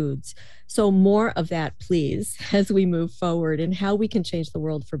fresh foods. So more of that, please, as we move forward and how we can change the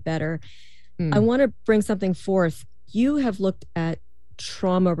world for better. I want to bring something forth. You have looked at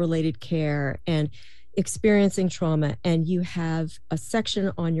trauma-related care and experiencing trauma, and you have a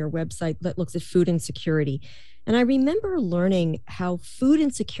section on your website that looks at food insecurity. And I remember learning how food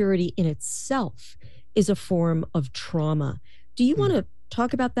insecurity in itself is a form of trauma. Do you want to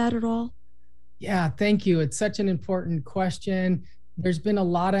talk about that at all? Yeah, thank you. It's such an important question. There's been a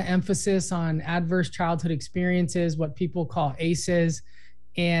lot of emphasis on adverse childhood experiences, what people call ACEs.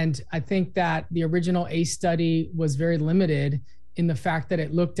 And I think that the original ACE study was very limited in the fact that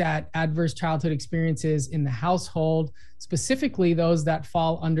it looked at adverse childhood experiences in the household, specifically those that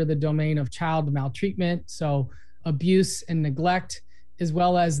fall under the domain of child maltreatment, so abuse and neglect, as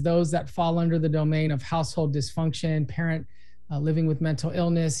well as those that fall under the domain of household dysfunction, parent living with mental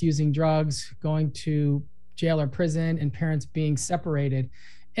illness, using drugs, going to jail or prison, and parents being separated.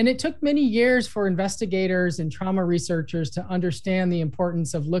 And it took many years for investigators and trauma researchers to understand the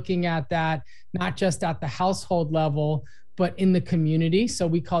importance of looking at that, not just at the household level, but in the community. So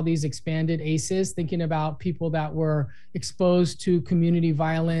we call these expanded ACEs, thinking about people that were exposed to community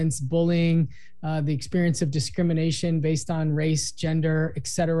violence, bullying, the experience of discrimination based on race, gender, et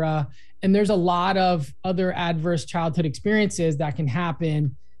cetera. And there's a lot of other adverse childhood experiences that can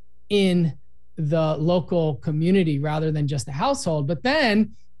happen in the local community rather than just the household. But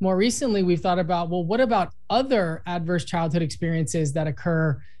then more recently, we've thought about, well, what about other adverse childhood experiences that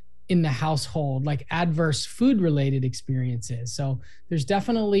occur in the household, like adverse food-related experiences? So there's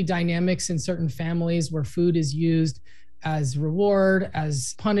definitely dynamics in certain families where food is used as reward,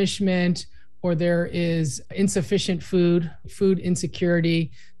 as punishment, or there is insufficient food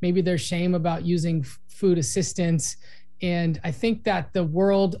insecurity. Maybe there's shame about using food assistance. And I think that the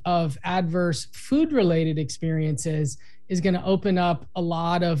world of adverse food-related experiences is going to open up a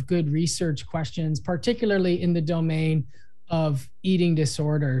lot of good research questions, particularly in the domain of eating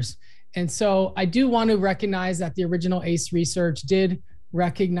disorders. And so I do want to recognize that the original ACE research did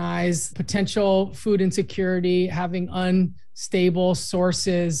recognize potential food insecurity, having unstable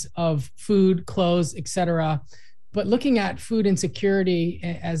sources of food, clothes, et cetera. But looking at food insecurity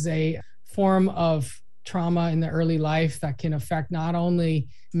as a form of trauma in the early life that can affect not only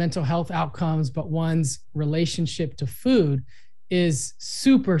mental health outcomes, but one's relationship to food is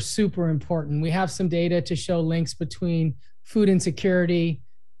super, super important. We have some data to show links between food insecurity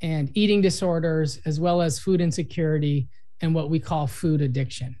and eating disorders, as well as food insecurity and what we call food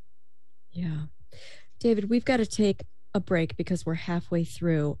addiction. Yeah. David, we've got to take a break because we're halfway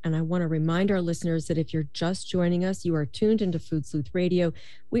through. And I want to remind our listeners that if you're just joining us, you are tuned into Food Sleuth Radio.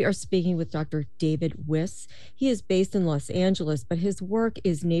 We are speaking with Dr. David Wiss. He is based in Los Angeles, but his work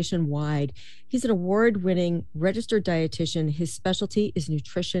is nationwide. He's an award-winning registered dietitian. His specialty is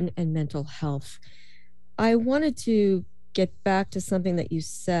nutrition and mental health. I wanted to get back to something that you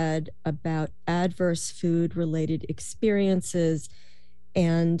said about adverse food-related experiences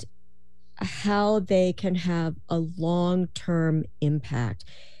and how they can have a long-term impact.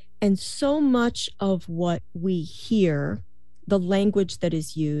 And so much of what we hear, the language that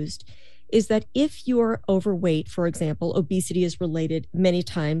is used, is that if you're overweight, for example, obesity is related many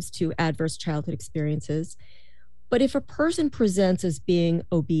times to adverse childhood experiences. But if a person presents as being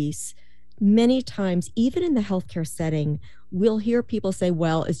obese, many times, even in the healthcare setting, we'll hear people say,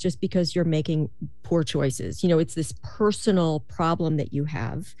 well, it's just because you're making poor choices. You know, it's this personal problem that you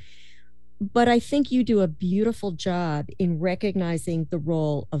have. But I think you do a beautiful job in recognizing the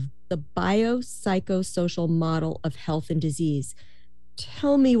role of the biopsychosocial model of health and disease.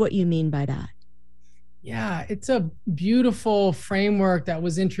 Tell me what you mean by that. Yeah, it's a beautiful framework that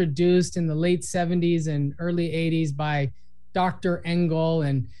was introduced in the late 70s and early 80s by Dr. Engel.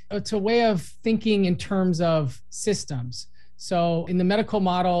 And it's a way of thinking in terms of systems. So in the medical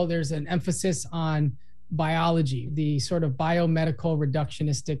model, there's an emphasis on biology, the sort of biomedical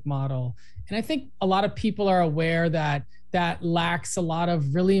reductionistic model. And I think a lot of people are aware that that lacks a lot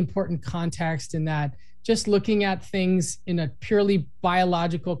of really important context, in that just looking at things in a purely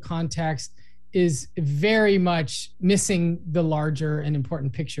biological context is very much missing the larger and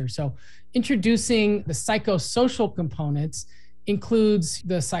important picture. So introducing the psychosocial components includes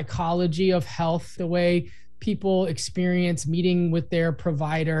the psychology of health, the way people experience meeting with their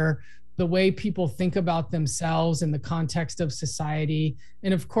provider, the way people think about themselves in the context of society.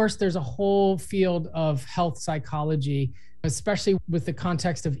 And of course, there's a whole field of health psychology, especially with the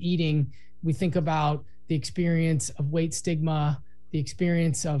context of eating. We think about the experience of weight stigma, the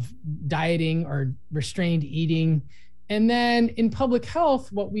experience of dieting or restrained eating. And then in public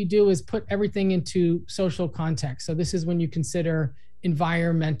health, what we do is put everything into social context. So this is when you consider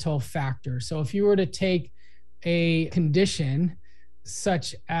environmental factors. So if you were to take a condition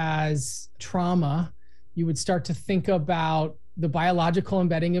such as trauma, you would start to think about the biological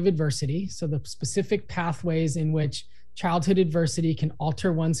embedding of adversity. So the specific pathways in which childhood adversity can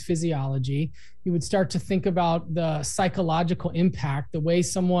alter one's physiology. You would start to think about the psychological impact, the way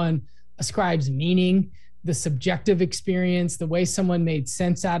someone ascribes meaning, the subjective experience, the way someone made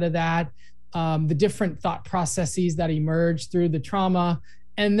sense out of that, the different thought processes that emerge through the trauma.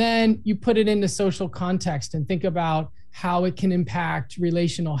 And then you put it into social context and think about how it can impact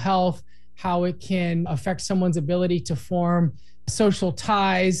relational health, how it can affect someone's ability to form social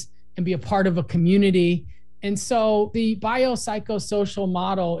ties and be a part of a community. And so the biopsychosocial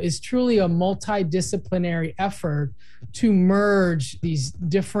model is truly a multidisciplinary effort to merge these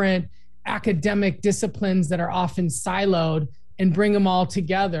different academic disciplines that are often siloed and bring them all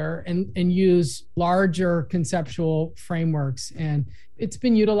together and use larger conceptual frameworks. And it's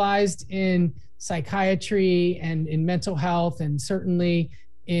been utilized in psychiatry and in mental health, and certainly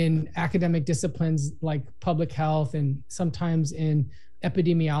in academic disciplines like public health, and sometimes in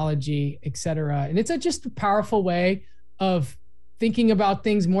epidemiology, et cetera. And it's just a powerful way of thinking about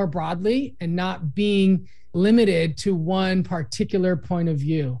things more broadly and not being limited to one particular point of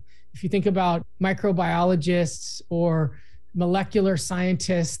view. If you think about microbiologists or molecular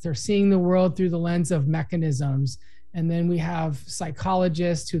scientists, they're seeing the world through the lens of mechanisms. And then we have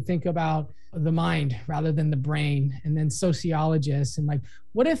psychologists who think about the mind rather than the brain, and then sociologists. And like,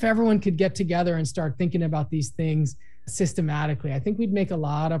 what if everyone could get together and start thinking about these things systematically? I think we'd make a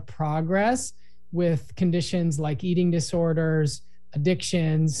lot of progress with conditions like eating disorders,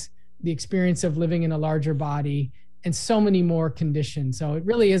 addictions, the experience of living in a larger body, and so many more conditions. So it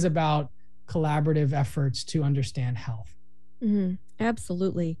really is about collaborative efforts to understand health. Mm-hmm.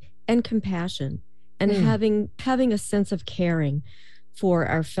 Absolutely. And compassion, and having a sense of caring for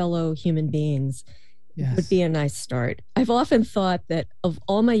our fellow human beings would be a nice start. I've often thought that of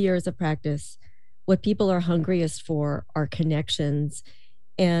all my years of practice, what people are hungriest for are connections.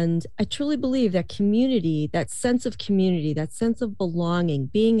 And I truly believe that community, that sense of community, that sense of belonging,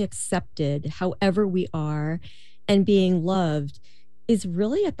 being accepted however we are, and being loved is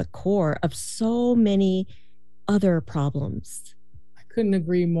really at the core of so many other problems. I couldn't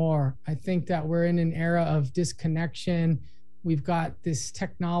agree more. I think that we're in an era of disconnection. We've got this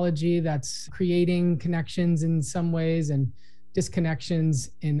technology that's creating connections in some ways and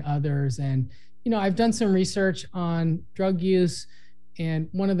disconnections in others. And, I've done some research on drug use, and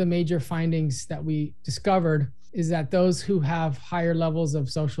one of the major findings that we discovered is that those who have higher levels of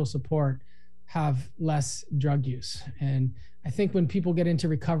social support have less drug use. And I think when people get into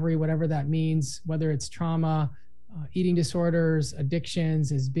recovery, whatever that means, whether it's trauma, eating disorders,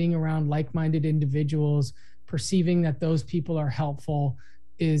 addictions, is being around like-minded individuals, perceiving that those people are helpful,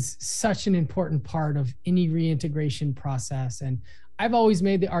 is such an important part of any reintegration process. And I've always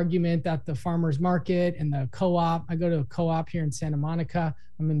made the argument that the farmers market and the co-op, I go to a co-op here in Santa Monica,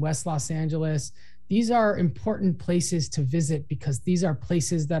 I'm in West Los Angeles. These are important places to visit because these are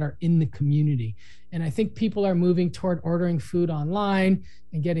places that are in the community. And I think people are moving toward ordering food online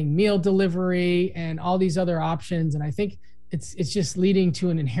and getting meal delivery and all these other options. And I think it's just leading to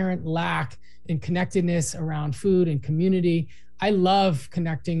an inherent lack in connectedness around food and community. I love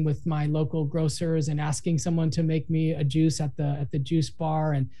connecting with my local grocers and asking someone to make me a juice at the juice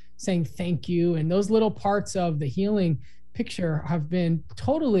bar and saying thank you. And those little parts of the healing picture have been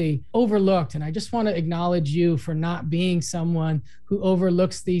totally overlooked. And I just want to acknowledge you for not being someone who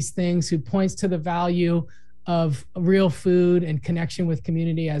overlooks these things, who points to the value of real food and connection with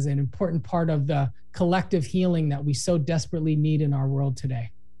community as an important part of the collective healing that we so desperately need in our world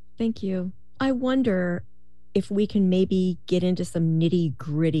today. Thank you. I wonder if we can maybe get into some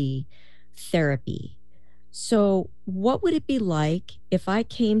nitty-gritty therapy. So what would it be like if I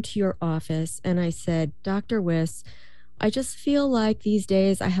came to your office and I said, Dr. Wyss, I just feel like these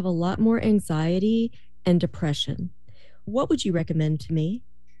days I have a lot more anxiety and depression. What would you recommend to me?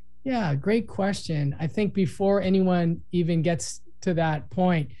 Yeah, great question. I think before anyone even gets to that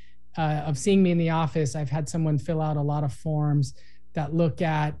point of seeing me in the office, I've had someone fill out a lot of forms that look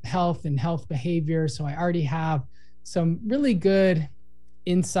at health and health behavior. So I already have some really good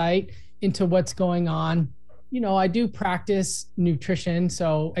insight into what's going on. I do practice nutrition,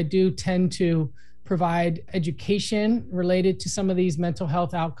 so I do tend to provide education related to some of these mental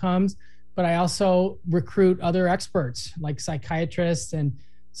health outcomes, but I also recruit other experts like psychiatrists and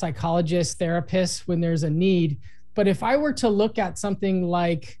psychologists, therapists when there's a need. But if I were to look at something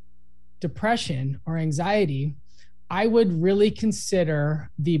like depression or anxiety, I would really consider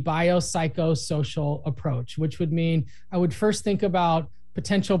the biopsychosocial approach, which would mean I would first think about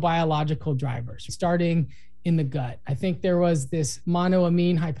potential biological drivers, starting in the gut. I think there was this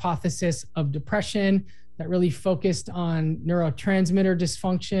monoamine hypothesis of depression that really focused on neurotransmitter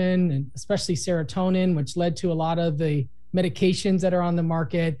dysfunction, and especially serotonin, which led to a lot of the medications that are on the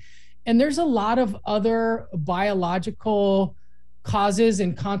market. And there's a lot of other biological causes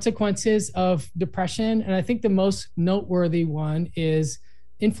and consequences of depression. And I think the most noteworthy one is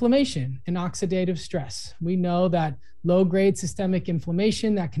inflammation and oxidative stress. We know that low-grade systemic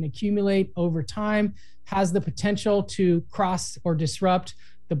inflammation that can accumulate over time has the potential to cross or disrupt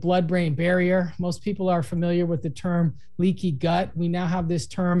the blood-brain barrier. Most people are familiar with the term leaky gut. We now have this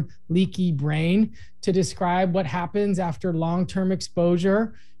term leaky brain to describe what happens after long-term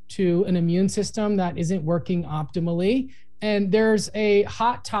exposure to an immune system that isn't working optimally. And there's a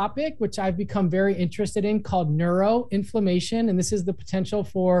hot topic, which I've become very interested in, called neuroinflammation. And this is the potential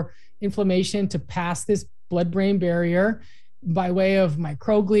for inflammation to pass this blood-brain barrier by way of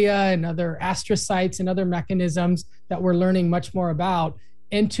microglia and other astrocytes and other mechanisms that we're learning much more about,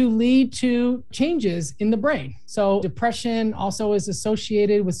 and to lead to changes in the brain. So depression also is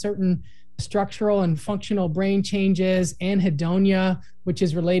associated with certain structural and functional brain changes, anhedonia, which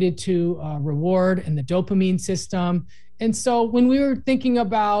is related to reward and the dopamine system. And so when we were thinking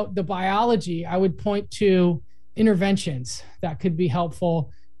about the biology, I would point to interventions that could be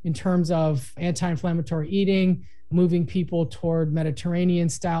helpful in terms of anti-inflammatory eating, moving people toward Mediterranean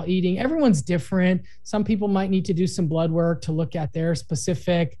style eating. Everyone's different. Some people might need to do some blood work to look at their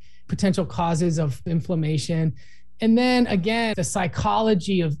specific potential causes of inflammation. And then again, the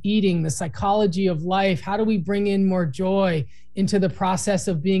psychology of eating, the psychology of life. How do we bring in more joy into the process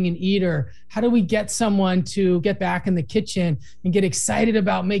of being an eater? How do we get someone to get back in the kitchen and get excited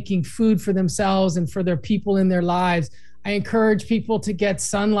about making food for themselves and for their people in their lives? I encourage people to get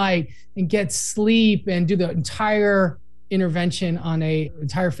sunlight and get sleep and do the entire intervention on an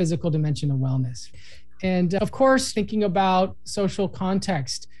entire physical dimension of wellness. And of course, thinking about social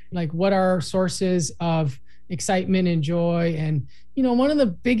context, like what are sources of excitement and joy. And, one of the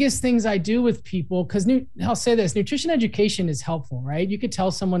biggest things I do with people, because I'll say this, nutrition education is helpful, right? You could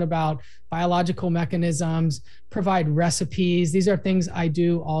tell someone about biological mechanisms, provide recipes. These are things I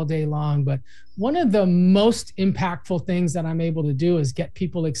do all day long. But one of the most impactful things that I'm able to do is get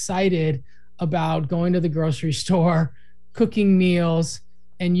people excited about going to the grocery store, cooking meals,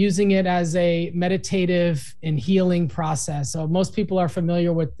 and using it as a meditative and healing process. So most people are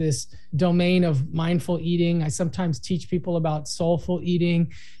familiar with this domain of mindful eating. I sometimes teach people about soulful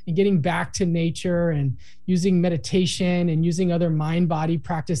eating and getting back to nature and using meditation and using other mind-body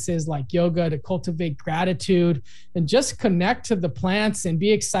practices like yoga to cultivate gratitude and just connect to the plants and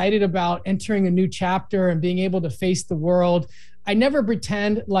be excited about entering a new chapter and being able to face the world. I never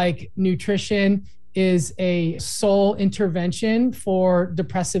pretend like nutrition is a sole intervention for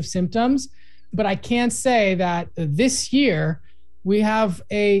depressive symptoms. But I can say that this year, we have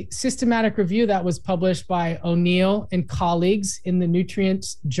a systematic review that was published by O'Neill and colleagues in the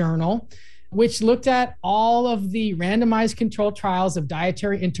Nutrients Journal, which looked at all of the randomized controlled trials of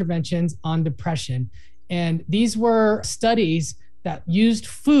dietary interventions on depression. And these were studies that used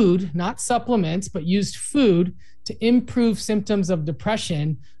food, not supplements, but used food to improve symptoms of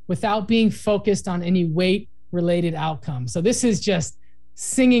depression without being focused on any weight-related outcomes. So this is just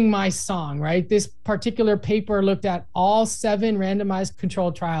singing my song, right? This particular paper looked at all 7 randomized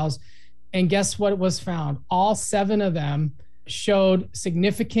controlled trials, and guess what was found? All 7 of them showed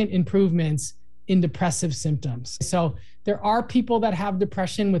significant improvements in depressive symptoms. So there are people that have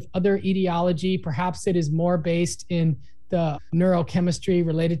depression with other etiology. Perhaps it is more based in the neurochemistry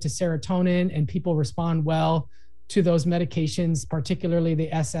related to serotonin, and people respond well to those medications, particularly the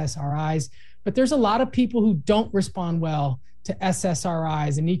SSRIs. But there's a lot of people who don't respond well to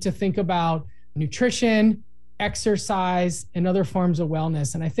SSRIs and need to think about nutrition, exercise, and other forms of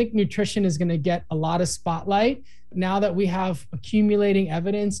wellness. And I think nutrition is going to get a lot of spotlight now that we have accumulating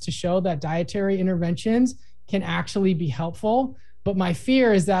evidence to show that dietary interventions can actually be helpful. But my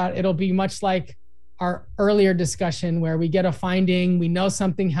fear is that it'll be much like our earlier discussion where we get a finding, we know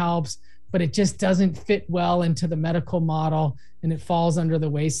something helps, but it just doesn't fit well into the medical model and it falls under the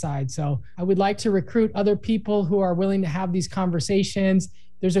wayside. So I would like to recruit other people who are willing to have these conversations.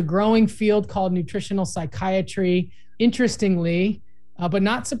 There's a growing field called nutritional psychiatry. Interestingly, but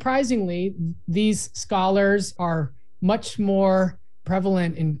not surprisingly, these scholars are much more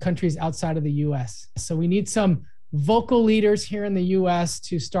prevalent in countries outside of the US. So we need some vocal leaders here in the US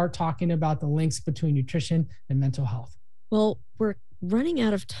to start talking about the links between nutrition and mental health. Well, we're running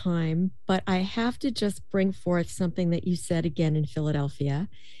out of time, but I have to just bring forth something that you said again in Philadelphia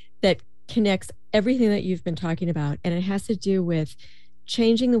that connects everything that you've been talking about. And it has to do with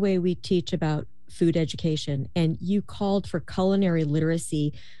changing the way we teach about food education. And you called for culinary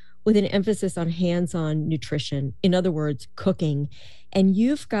literacy with an emphasis on hands-on nutrition. In other words, cooking. And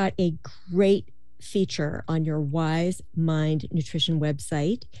you've got a great feature on your Wise Mind Nutrition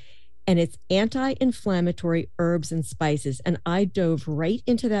website. And it's anti-inflammatory herbs and spices. And I dove right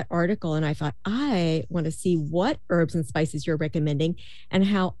into that article and I thought, I want to see what herbs and spices you're recommending and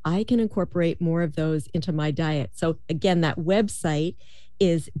how I can incorporate more of those into my diet. So again, that website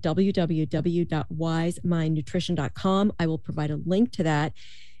is www.wisemindnutrition.com. I will provide a link to that.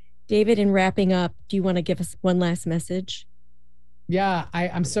 David, in wrapping up, do you want to give us one last message? Yeah,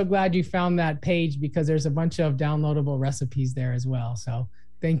 I'm so glad you found that page because there's a bunch of downloadable recipes there as well. So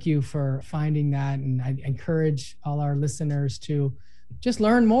thank you for finding that. And I encourage all our listeners to just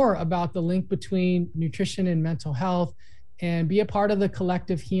learn more about the link between nutrition and mental health and be a part of the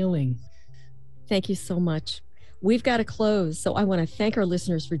collective healing. Thank you so much. We've got to close, so I want to thank our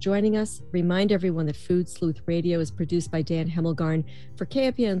listeners for joining us. Remind everyone that Food Sleuth Radio is produced by Dan Hemmelgarn for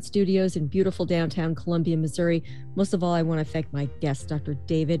KFPN Studios in beautiful downtown Columbia, Missouri. Most of all, I want to thank my guest, Dr.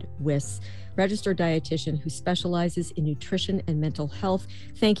 David Wiss, registered dietitian who specializes in nutrition and mental health.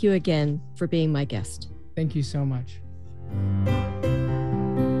 Thank you again for being my guest. Thank you so much.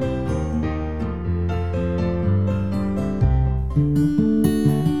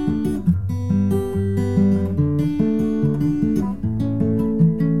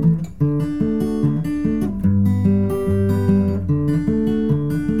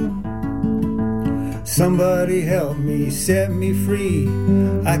 Somebody help me, set me free.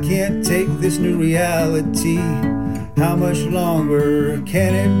 I can't take this new reality. How much longer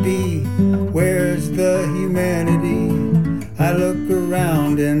can it be? Where's the humanity? I look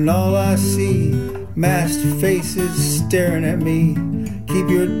around and all I see, masked faces staring at me. Keep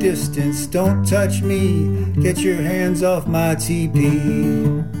your distance, don't touch me. Get your hands off my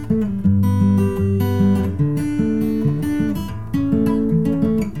TP.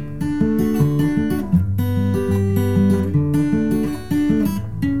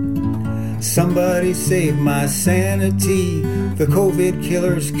 Somebody save my sanity. The COVID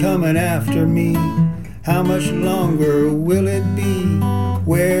killer's coming after me. How much longer will it be?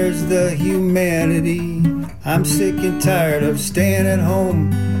 Where's the humanity? I'm sick and tired of staying at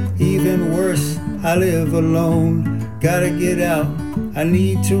home. Even worse, I live alone. Gotta get out, I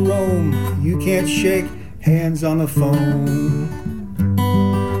need to roam. You can't shake hands on the phone.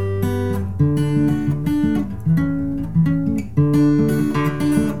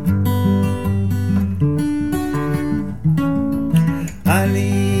 I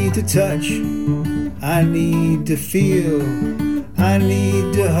need to touch, I need to feel, I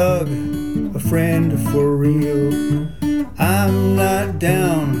need to hug a friend for real. I'm not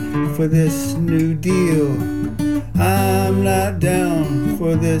down for this new deal. I'm not down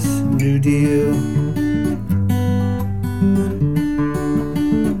for this new deal.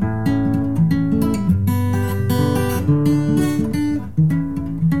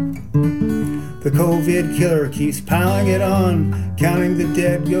 The COVID killer keeps piling it on. Counting the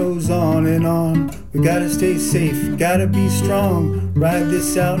dead goes on and on. We gotta stay safe, gotta be strong. Ride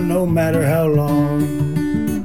this out no matter how long.